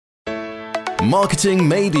Marketing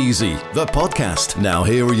Made Easy, the podcast. Now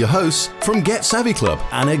here are your hosts from Get Savvy Club,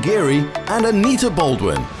 Anna Geary and Anita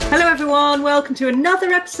Baldwin. Hello everyone, welcome to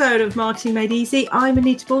another episode of Marketing Made Easy. I'm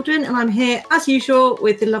Anita Baldwin and I'm here as usual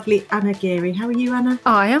with the lovely Anna Geary. How are you, Anna?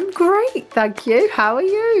 I am great, thank you. How are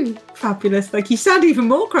you? Fabulous, thank you. You sound even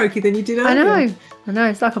more croaky than you did earlier. I know,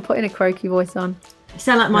 it's like I'm putting a croaky voice on. You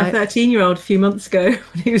sound like my 13-year-old a few months ago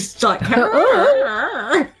when he was like...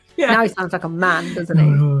 Yeah. Now he sounds like a man, doesn't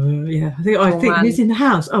he? Yeah, I think he's in the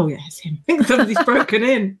house. Oh, yeah, it's him. I think somebody's broken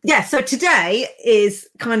in. Yeah, so today is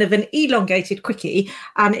kind of an elongated quickie,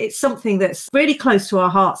 and it's something that's really close to our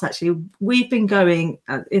hearts, actually. We've been going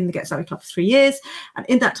in the Get Savvy Club for 3 years, and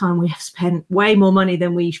in that time we have spent way more money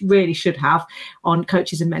than we really should have on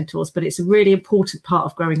coaches and mentors, but it's a really important part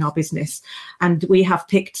of growing our business. And we have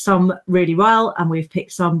picked some really well, and we've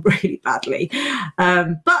picked some really badly.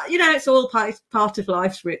 But, you know, it's all part of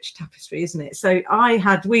life's rich tapestry, isn't it? So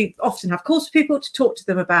we often have calls for people to talk to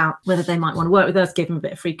them about whether they might want to work with us, give them a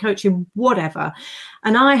bit of free coaching, whatever.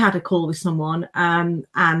 And I had a call with someone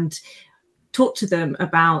and talked to them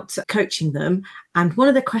about coaching them. And one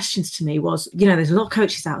of the questions to me was, you know, there's a lot of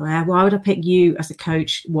coaches out there. Why would I pick you as a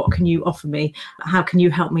coach? What can you offer me? How can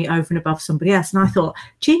you help me over and above somebody else? And I thought,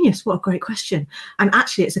 genius, what a great question. And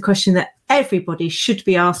actually, it's a question that everybody should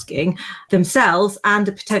be asking themselves and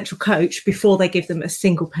a potential coach before they give them a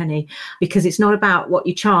single penny, because it's not about what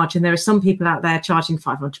you charge. And there are some people out there charging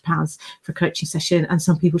 £500 for a coaching session and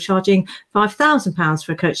some people charging £5,000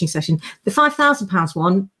 for a coaching session. The £5,000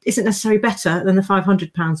 one isn't necessarily better than the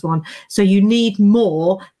 £500 one. So you need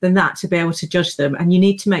more than that to be able to judge them. And you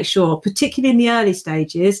need to make sure, particularly in the early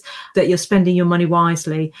stages, that you're spending your money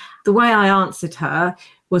wisely. The way I answered her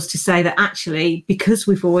was to say that actually, because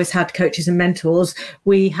we've always had coaches and mentors,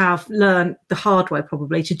 we have learned the hard way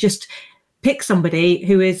probably to just pick somebody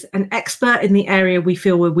who is an expert in the area we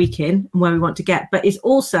feel we're weak in and where we want to get, but is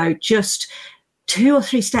also just 2 or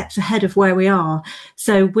 3 steps ahead of where we are.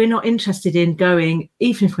 So we're not interested in going,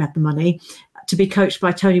 even if we had the money, to be coached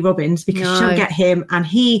by Tony Robbins, because you don't get him, and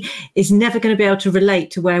he is never going to be able to relate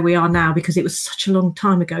to where we are now because it was such a long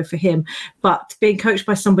time ago for him. But being coached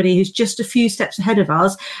by somebody who's just a few steps ahead of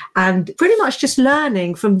us and pretty much just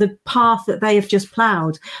learning from the path that they have just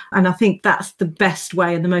ploughed. And I think that's the best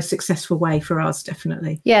way and the most successful way for us,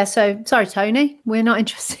 definitely. Yeah, so sorry, Tony, we're not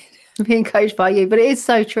interested in being coached by you, but it is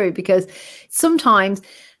so true, because sometimes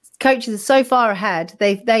coaches are so far ahead,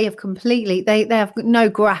 they have no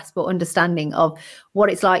grasp or understanding of what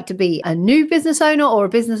it's like to be a new business owner or a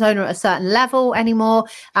business owner at a certain level anymore,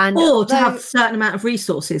 or to have a certain amount of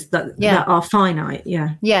resources that are finite.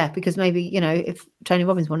 Yeah, because maybe, you know, if Tony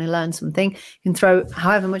Robbins want to learn something, you can throw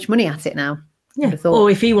however much money at it now. Yeah,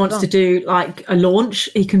 or if he wants to do like a launch,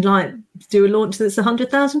 he can like do a launch that's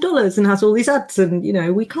 $100,000 and has all these ads, and you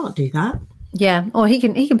know, we can't do that. Yeah, or he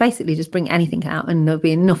can basically just bring anything out, and there'll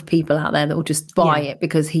be enough people out there that will just buy it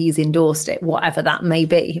because he's endorsed it, whatever that may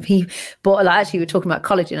be. If he bought, like, actually we were talking about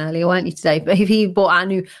collagen earlier, weren't you, today? But if he bought our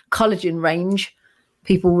new collagen range,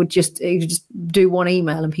 people would just do one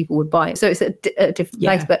email and people would buy it. So it's a different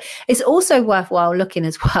place. But it's also worthwhile looking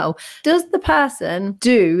as well. Does the person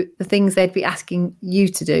do the things they'd be asking you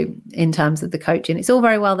to do in terms of the coaching? It's all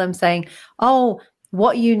very well them saying, oh,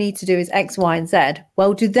 what you need to do is X, Y, and Z.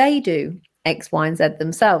 Well, do they do X, Y, and Z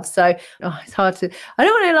themselves? So it's hard to, I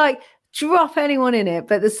don't want to like drop anyone in it,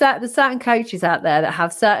 but there's certain coaches out there that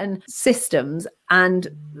have certain systems, and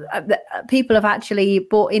people have actually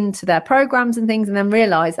bought into their programs and things and then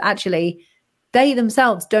realize actually they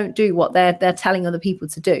themselves don't do what they're telling other people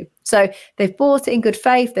to do. So they've bought it in good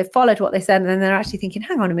faith, they've followed what they said, and then they're actually thinking,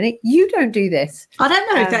 hang on a minute, you don't do this. I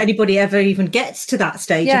don't know if anybody ever even gets to that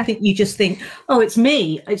stage. I think you just think, oh, it's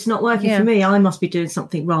me, it's not working for me, I must be doing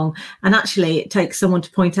something wrong. And actually it takes someone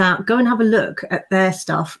to point out, go and have a look at their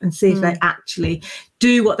stuff and see if they actually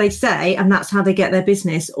do what they say and that's how they get their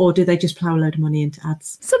business, or do they just plough a load of money into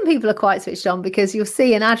ads? Some people are quite switched on, because you'll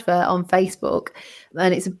see an advert on Facebook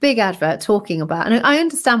and it's a big advert talking about, and I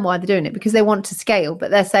understand why they're doing it, because they want to scale,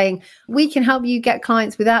 but they're saying, we can help you get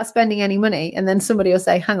clients without spending any money. And then somebody will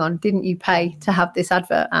say, hang on, didn't you pay to have this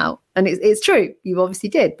advert out? And it's true, you obviously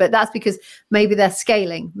did, but that's because maybe they're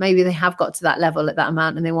scaling, maybe they have got to that level at that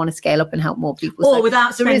amount and they want to scale up and help more people. Or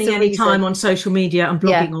without spending any time on social media and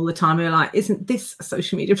blogging all the time. You're like, isn't this a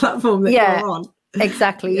social media platform that you're on?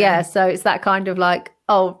 Exactly. So it's that kind of like,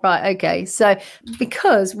 oh, right, okay. So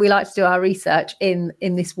because we like to do our research in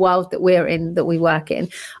this world that we're in, that we work in,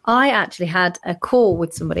 I actually had a call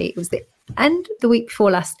with somebody. It was end the week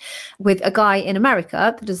before last with a guy in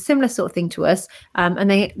America that does a similar sort of thing to us. And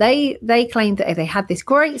they claimed that they had this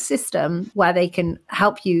great system where they can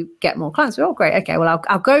help you get more clients. We're all great. Okay, well,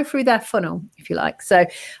 I'll go through their funnel, if you like. So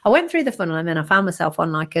I went through the funnel, and then I found myself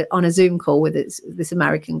on a Zoom call with this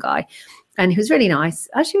American guy. And he was really nice.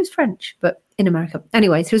 Actually, he was French, but in America.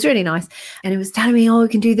 Anyways, he was really nice. And he was telling me, we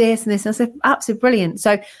can do this and this. And I said, absolutely brilliant.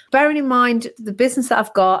 So bearing in mind the business that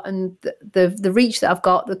I've got and the reach that I've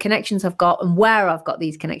got, the connections I've got, and where I've got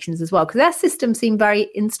these connections as well, because their system seemed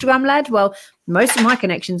very Instagram-led. Well, most of my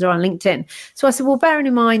connections are on LinkedIn. So I said, well, bearing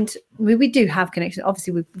in mind, we do have connections.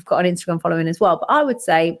 Obviously, we've got an Instagram following as well. But I would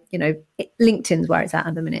say, LinkedIn's where it's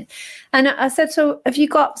at the minute. And I said, so have you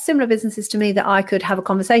got similar businesses to me that I could have a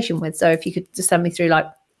conversation with? So if you could just send me through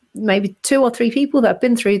maybe 2 or 3 people that have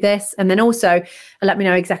been through this, and then also let me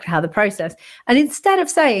know exactly how the process. And instead of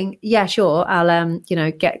saying, yeah, sure, I'll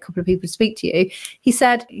get a couple of people to speak to you, he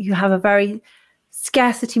said, you have a very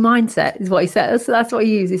scarcity mindset, is what he said. That's what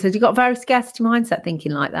he used. He said, you've got a very scarcity mindset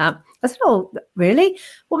thinking like that. I said, oh, really?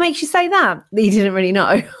 What makes you say that? He didn't really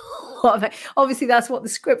know. Obviously, that's what the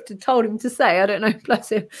script had told him to say. I don't know,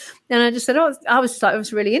 bless him. And I just said, I was just like, it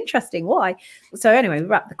was really interesting. Why? So anyway, we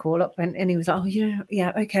wrapped the call up, and he was like,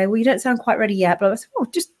 yeah, okay, well, you don't sound quite ready yet. But I said,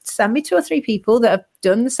 just send me 2 or 3 people that have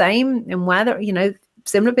done the same, and where they're,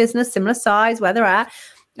 similar business, similar size, where they're at.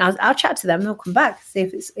 I'll chat to them, and they'll come back, see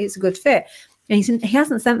if it's a good fit. And he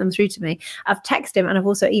hasn't sent them through to me. I've texted him, and I've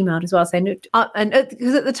also emailed as well saying,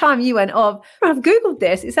 because at the time you went, I've Googled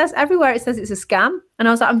this. It says everywhere, it says it's a scam. And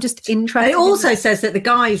I was like, I'm just interested. It also says that the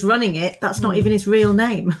guy who's running it, that's not even his real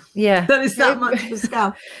name. Yeah. That is that much of a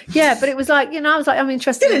scam. Yeah, but it was like, I was like, I'm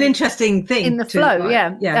interested. Still an interesting thing. In the flow,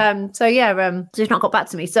 yeah. So he's not got back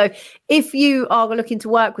to me. So if you are looking to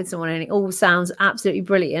work with someone and it all sounds absolutely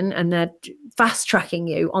brilliant, and they're fast tracking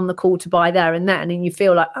you on the call to buy there and then, and you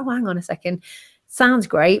feel like, hang on a second, sounds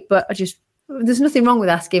great, but there's nothing wrong with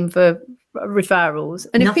asking for referrals.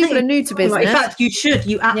 And if people are new to business, in fact,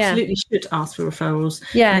 you absolutely should ask for referrals.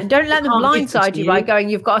 Yeah, and don't let them blindside you by going,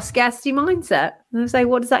 you've got a scarcity mindset. And they say,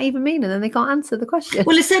 what does that even mean? And then they can't answer the question.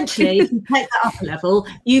 Well, essentially, if you take that up a level,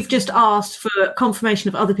 you've just asked for confirmation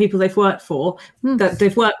of other people they've worked for, that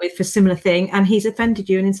they've worked with for similar thing, and he's offended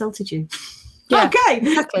you and insulted you. Yeah, okay,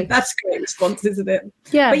 exactly. That's a great response, isn't it?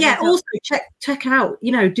 Yeah. But yeah, also check out,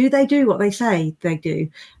 do they do what they say they do?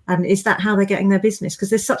 And is that how they're getting their business? Because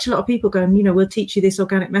there's such a lot of people going, we'll teach you this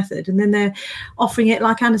organic method. And then they're offering it,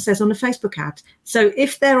 like Anna says, on a Facebook ad. So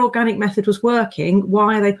if their organic method was working,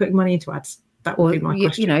 why are they putting money into ads? That would be my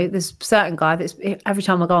question. There's a certain guy that's, every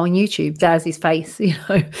time I go on YouTube, there's his face, he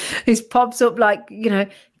pops up like,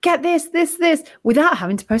 get this, without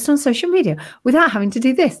having to post on social media, without having to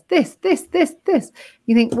do this.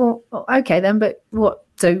 You think, well, okay then, but what?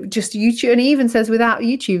 So just YouTube, and he even says without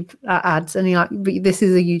YouTube ads, and you're like, but this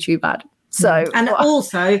is a YouTube ad. So, and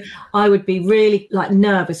also I would be really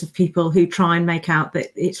nervous of people who try and make out that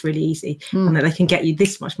it's really easy and that they can get you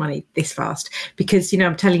this much money this fast, because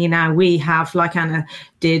I'm telling you now, we have, like Anna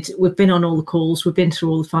did, we've been on all the calls, we've been through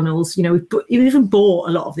all the funnels, we've even bought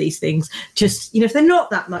a lot of these things. Just if they're not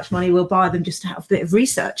that much money, we'll buy them just to have a bit of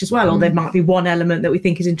research as well, or there might be one element that we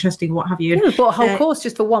think is interesting, what have you. We bought a whole course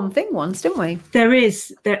just for one thing once, didn't we? There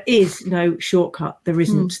is no shortcut. There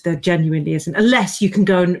isn't. There genuinely isn't, unless you can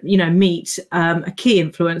go and meet a key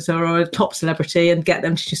influencer or a top celebrity and get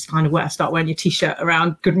them to just kind of start wearing your t-shirt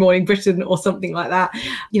around Good Morning Britain or something like that.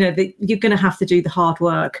 You're going to have to do the hard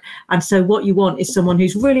work. And so what you want is someone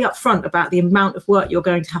who's really upfront about the amount of work you're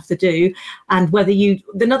going to have to do, and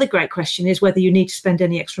another great question is whether you need to spend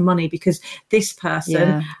any extra money, because this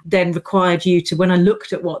person then required you to, when I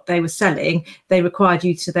looked at what they were selling, they required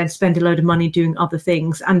you to then spend a load of money doing other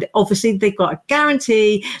things. And obviously they've got a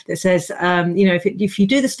guarantee that says, if you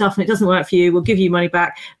do the stuff and it doesn't work for you, we'll give you money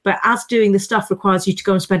back. But as doing the stuff requires you to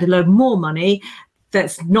go and spend a load more money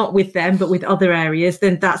that's not with them but with other areas,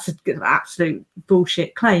 then that's an absolute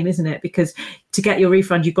bullshit claim, isn't it? Because to get your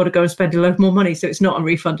refund, you've got to go and spend a load more money. So it's not a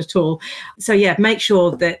refund at all. So yeah, make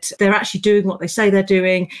sure that they're actually doing what they say they're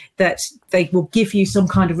doing, that they will give you some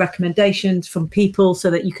kind of recommendations from people so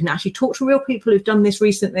that you can actually talk to real people who've done this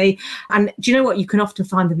recently. And do you know what? You can often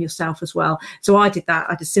find them yourself as well. So I did that.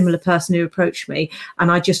 I had a similar person who approached me, and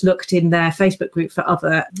I just looked in their Facebook group for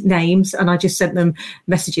other names, and I just sent them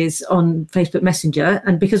messages on Facebook Messenger.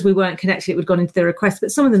 And because we weren't connected, it would gone into their request,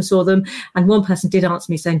 but some of them saw them. And one person did answer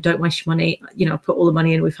me saying, don't waste your money. Put all the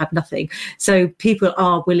money in, we've had nothing. So people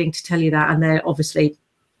are willing to tell you that, and they're obviously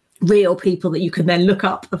real people that you can then look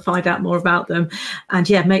up and find out more about them. And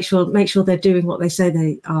make sure they're doing what they say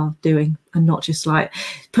they are doing, and not just like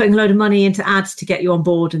putting a load of money into ads to get you on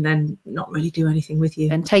board and then not really do anything with you.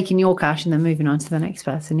 And taking your cash and then moving on to the next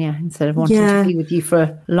person, instead of wanting to be with you for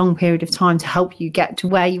a long period of time to help you get to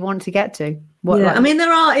where you want to get to. I mean,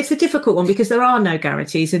 it's a difficult one because there are no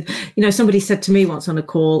guarantees. And, somebody said to me once on a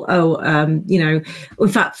call, in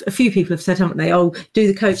fact, a few people have said, haven't they? Oh, do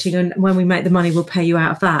the coaching, and when we make the money, we'll pay you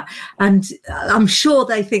out of that. And I'm sure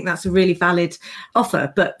they think that's a really valid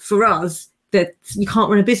offer. But for us, that you can't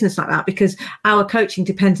run a business like that, because our coaching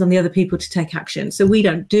depends on the other people to take action. So we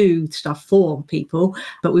don't do stuff for people,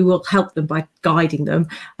 but we will help them by guiding them.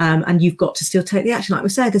 And you've got to still take the action. Like we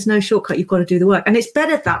said, there's no shortcut. You've got to do the work. And it's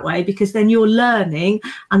better that way, because then you're learning,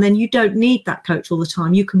 and then you don't need that coach all the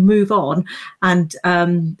time. You can move on and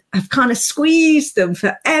have kind of squeezed them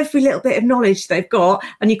for every little bit of knowledge they've got,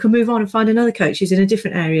 and you can move on and find another coach who's in a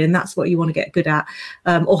different area. And that's what you want to get good at,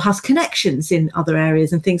 or has connections in other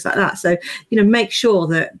areas and things like that. So, make sure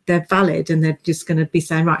that they're valid, and they're just going to be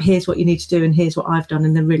saying, right, here's what you need to do, and here's what I've done,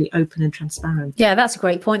 and they're really open and transparent. Yeah, that's a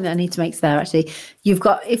great point that Anita makes there, actually. You've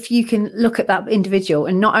got, if you can look at that individual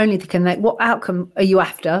and not only what outcome are you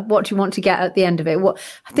after? What do you want to get at the end of it?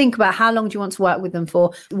 Think about how long do you want to work with them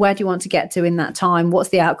for? Where do you want to get to in that time? What's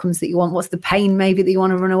the outcomes that you want? What's the pain maybe that you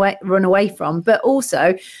want to run away from? But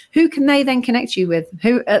also, who can they then connect you with?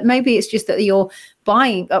 Who maybe it's just that you're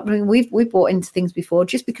buying. I mean, we've bought into things before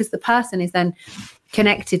just because the person is then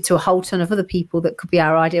connected to a whole ton of other people that could be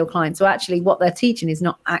our ideal clients. So actually what they're teaching is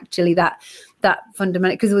not actually that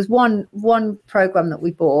fundamental, because there was one program that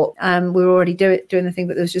we bought, we were already doing the thing,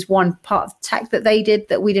 but there was just one part of tech that they did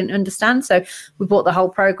that we didn't understand, so we bought the whole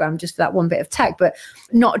program just for that one bit of tech. But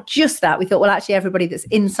not just that, we thought, well, actually everybody that's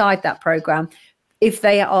inside that program, if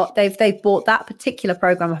they've bought that particular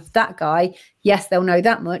program of that guy, yes, they'll know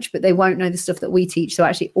that much, but they won't know the stuff that we teach. So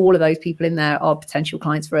actually all of those people in there are potential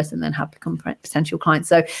clients for us, and then have become potential clients.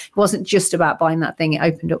 So it wasn't just about buying that thing. It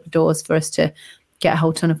opened up the doors for us to get a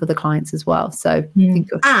whole ton of other clients as well. So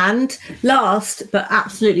and last but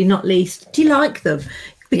absolutely not least, do you like them?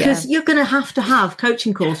 Because you're going to have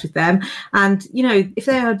coaching calls with them. And, if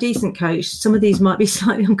they are a decent coach, some of these might be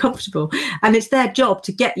slightly uncomfortable. And it's their job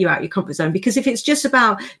to get you out of your comfort zone. Because if it's just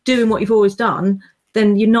about doing what you've always done,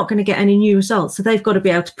 then you're not going to get any new results. So they've got to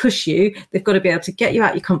be able to push you. They've got to be able to get you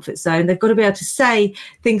out of your comfort zone. They've got to be able to say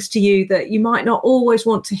things to you that you might not always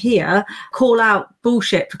want to hear, call out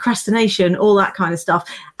bullshit, procrastination, all that kind of stuff,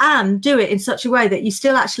 and do it in such a way that you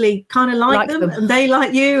still actually kind of like them and they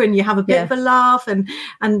like you, and you have a bit of a laugh. And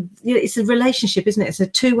it's a relationship, isn't it? It's a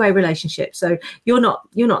two-way relationship. So you're not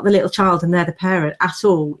the little child and they're the parent at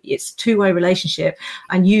all. It's a two-way relationship,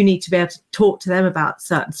 and you need to be able to talk to them about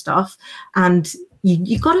certain stuff. And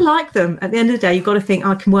you've got to like them. At the end of the day, you've got to think,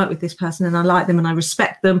 I can work with this person, and I like them, and I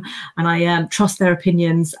respect them, and I trust their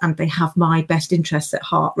opinions, and they have my best interests at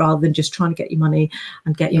heart, rather than just trying to get you money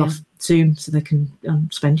and get you off Zoom so they can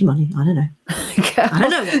spend your money. I don't know. I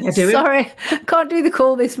don't know what they're doing. Sorry, can't do the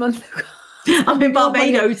call this month. I'm in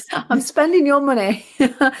Barbados. I'm spending your money.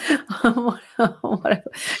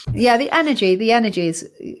 Yeah, the energy's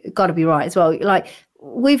got to be right as well. Like,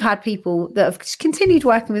 we've had people that have continued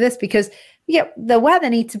working with us because they're where they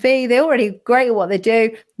need to be. They're already great at what they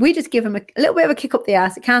do. We just give them a little bit of a kick up the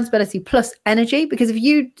ass, accountability plus energy. Because if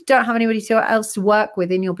you don't have anybody else to work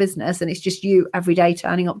with in your business, and it's just you every day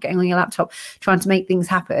turning up, getting on your laptop, trying to make things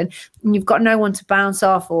happen, and you've got no one to bounce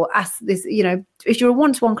off or ask this, if you're a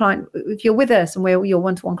one-to-one client, if you're with us and we're your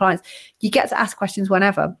one-to-one clients, you get to ask questions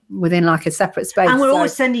whenever within like a separate space. And we're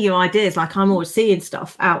always sending you ideas. Like, I'm always seeing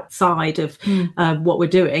stuff outside of what we're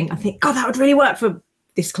doing. I think, God, that would really work for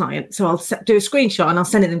this client. So I'll do a screenshot and I'll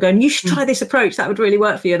send it them going, you should try this approach. That would really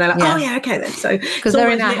work for you. And they're like, oh yeah, okay then. So because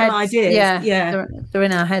they're in our heads. Ideas. Yeah. They're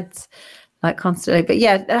in our heads like constantly. But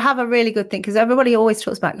have a really good thing, because everybody always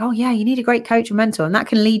talks about, oh yeah, you need a great coach or mentor. And that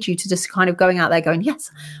can lead you to just kind of going out there going,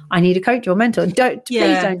 yes, I need a coach or mentor. And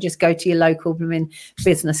please don't just go to your local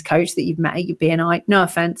business coach that you've met at your BNI. No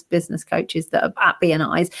offense, business coaches that are at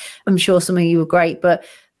BNIs. I'm sure some of you are great, but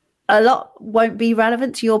a lot won't be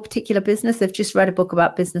relevant to your particular business. They've just read a book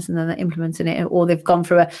about business and then they're implementing it, or they've gone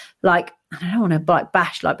through I don't want to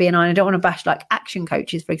bash like BNI. I don't want to bash like action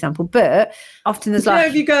coaches, for example. But often there's like,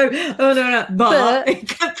 if you go, oh no, but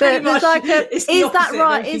there's like, is that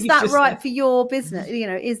right? Is that right for your business?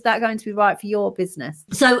 Is that going to be right for your business?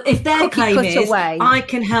 So if their claim is, I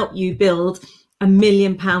can help you build £1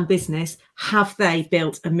 million business, have they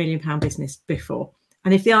built £1 million business before?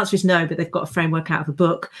 And if the answer is no, but they've got a framework out of a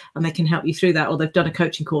book and they can help you through that, or they've done a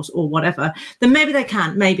coaching course or whatever, then maybe they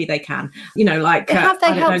can. You know, like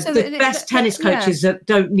the best tennis coaches that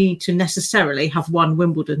don't need to necessarily have won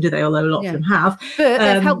Wimbledon, do they? Although a lot of them have. But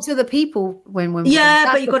they've helped other people win Wimbledon.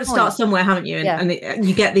 Yeah, but you've got to start somewhere, haven't you? And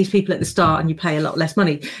you get these people at the start and you pay a lot less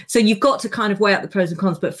money. So you've got to kind of weigh up the pros and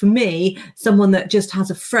cons. But for me, someone that just has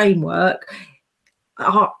a framework,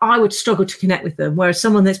 I would struggle to connect with them. Whereas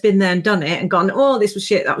someone that's been there and done it and gone, oh, this was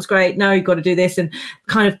shit, that was great, no, you've got to do this, and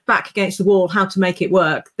kind of back against the wall, how to make it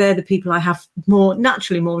work, they're the people I have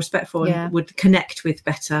naturally more respect for and would connect with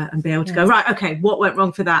better and be able to go, right, okay, what went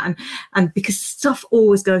wrong for that? And because stuff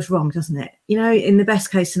always goes wrong, doesn't it? You know, in the best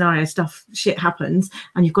case scenario, shit happens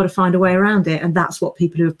and you've got to find a way around it. And that's what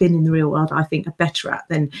people who have been in the real world, I think, are better at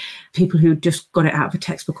than people who just got it out of a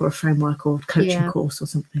textbook or a framework or a coaching course or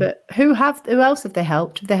something. But who else have they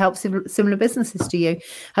helped? Have they helped similar businesses to you?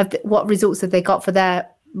 What results have they got for their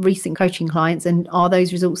recent coaching clients? And are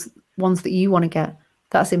those results ones that you want to get?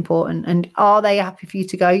 That's important. And are they happy for you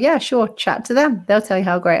to go, yeah, sure, chat to them. They'll tell you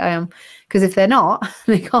how great I am. Because if they're not,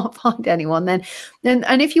 they can't find anyone then.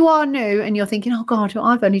 And if you are new and you're thinking, oh God,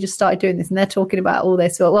 I've only just started doing this and they're talking about all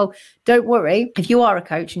this. Well, don't worry. If you are a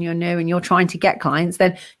coach and you're new and you're trying to get clients,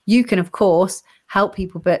 then you can, of course, help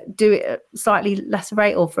people, but do it at slightly lesser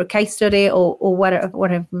rate or for a case study or whatever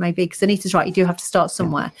it may be. Because Anita's right, you do have to start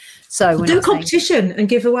somewhere. So do competition and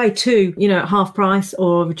give away too, you know, at half price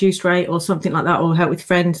or reduced rate or something like that, or help with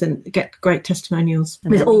friends and get great testimonials.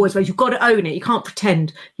 There's always ways. You've got to own it. You can't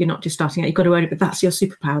pretend you're not just starting out. You've got to own it, but that's your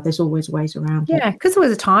superpower. There's always ways around it. Yeah, because there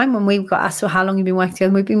was a time when we got asked for how long you've been working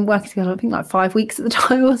together. We've been working together, I think, like 5 weeks at the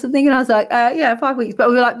time or something. And I was like, 5 weeks. But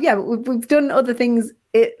we were like, yeah, but we've done other things.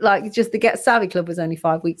 It like just the Get Savvy Club was only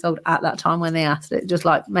 5 weeks old at that time when they asked it. Just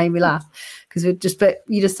like made me laugh because but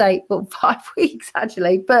you just say, well, 5 weeks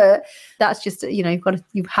actually. But that's just, you know,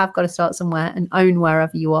 you have got to start somewhere and own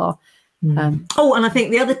wherever you are. And I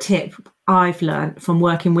think the other tip I've learned from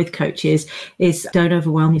working with coaches is don't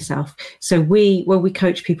overwhelm yourself. So when we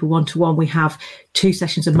coach people one-to-one, we have 2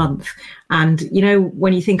 sessions a month. And, you know,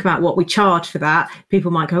 when you think about what we charge for that,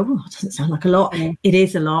 people might go, oh, it doesn't sound like a lot. Yeah. It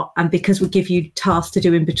is a lot. And because we give you tasks to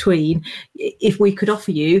do in between, if we could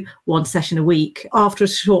offer you 1 session a week, after a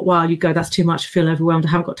short while, you go, that's too much. I feel overwhelmed. I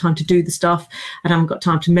haven't got time to do the stuff and I haven't got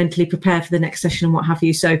time to mentally prepare for the next session and what have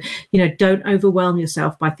you. So, you know, don't overwhelm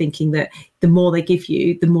yourself by thinking that the more they give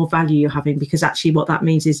you, the more value you're having, because actually what that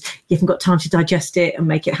means is you haven't got time to digest it and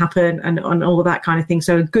make it happen and all of that kind of thing.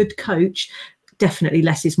 So a good coach, definitely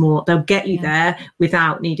less is more. They'll get you there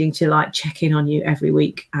without needing to like check in on you every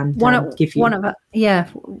week and give you one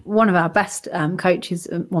of our best coaches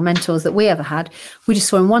or mentors that we ever had. We just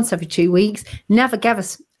saw him once every 2 weeks, never gave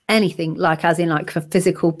us anything like as in like for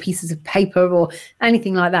physical pieces of paper or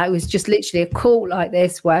anything like that. It was just literally a call like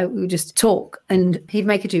this where we would just talk and he'd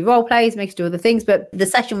make us do role plays, make us do other things, but the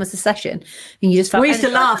session was the session and you just felt. We used to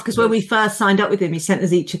laugh because when we first signed up with him, he sent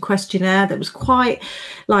us each a questionnaire that was quite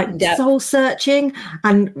like soul searching,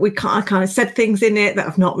 and I kind of said things in it that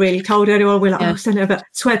I've not really told anyone. We're like, oh, send it over.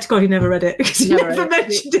 Swear to God he never read it because he never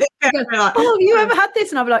mentioned it. Like, oh, have you ever had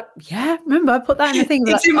this? And I'll be like, yeah, remember I put that in the thing.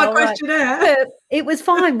 It's in my questionnaire. But it was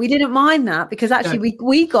fine. We didn't mind that because actually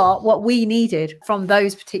we got what we needed from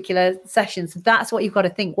those particular sessions. That's what you've got to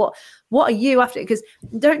think. What are you after? Because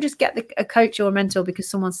don't just get a coach or a mentor because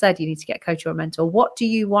someone said you need to get a coach or a mentor. What do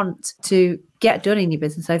you want to get done in your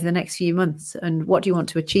business over the next few months? And what do you want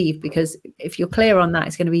to achieve? Because if you're clear on that,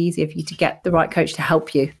 it's going to be easier for you to get the right coach to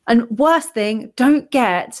help you. And worst thing, don't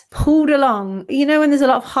get pulled along. You know, when there's a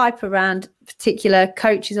lot of hype around particular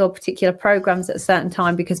coaches or particular programs at a certain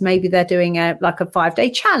time because maybe they're doing a 5-day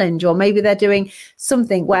challenge or maybe they're doing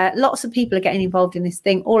something where lots of people are getting involved in this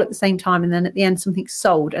thing all at the same time, and then at the end something's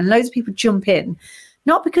sold and loads of people jump in,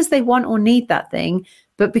 not because they want or need that thing,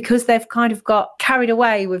 but because they've kind of got carried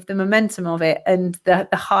away with the momentum of it and the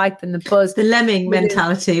hype and the buzz. The lemming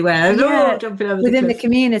mentality where jumping over within the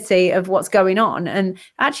community of what's going on, and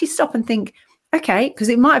actually stop and think, okay, because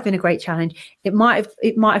it might have been a great challenge. It might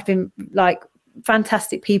have been like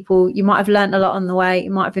fantastic people. You might have learned a lot on the way. It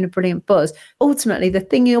might have been a brilliant buzz. Ultimately, the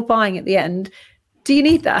thing you're buying at the end, do you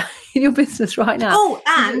need that in your business right now?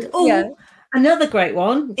 Another great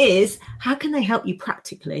one is how can they help you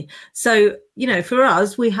practically? So for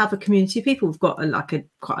us, we have a community of people. We've got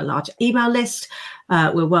quite a large email list.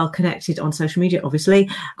 We're well connected on social media, obviously,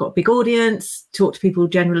 got a big audience, talk to people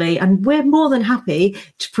generally, and we're more than happy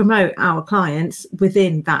to promote our clients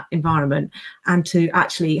within that environment and to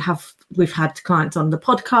actually we've had clients on the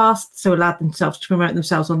podcast, so allowed themselves to promote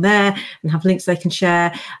themselves on there and have links they can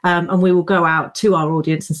share. And we will go out to our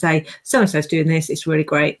audience and say, so-and-so's doing this, it's really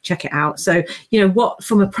great, check it out. So, what,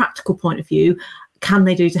 from a practical point of view, can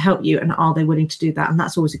they do to help you, and are they willing to do that? And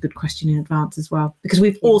that's always a good question in advance as well, because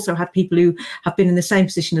we've also had people who have been in the same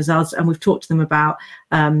position as us, and we've talked to them about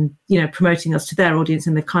promoting us to their audience,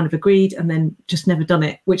 and they've kind of agreed and then just never done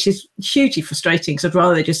it, which is hugely frustrating, because I'd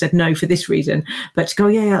rather they just said no for this reason, but to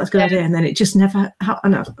go, that's a good idea, and then it just never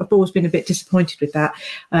happened. I've always been a bit disappointed with that.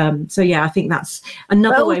 So I think that's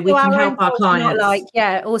another way we can help our clients.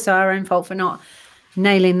 Also our own fault for not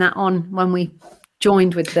nailing that on when we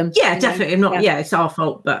joined with them. Definitely not. It's our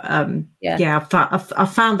fault, but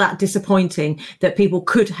I've found that disappointing, that people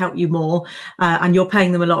could help you more, and you're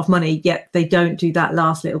paying them a lot of money, yet they don't do that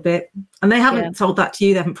last little bit, and they haven't told that to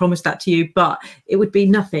you, they haven't promised that to you, but it would be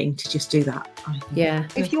nothing to just do that, I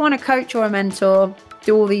think. If you want a coach or a mentor,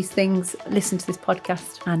 do all these things, listen to this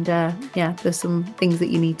podcast, and there's some things that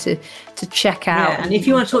you need to check out. And if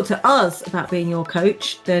you want to talk to us about being your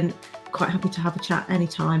coach, then quite happy to have a chat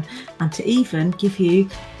anytime, and to even give you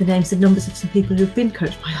the names and numbers of some people who have been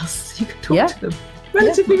coached by us, so you can talk to them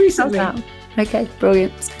relatively recently. Okay,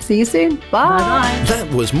 brilliant. See you soon. Bye. Bye.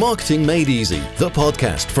 That was Marketing Made Easy, the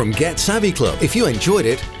podcast from Get Savvy Club. If you enjoyed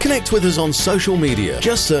it, connect with us on social media.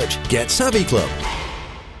 Just search Get Savvy Club.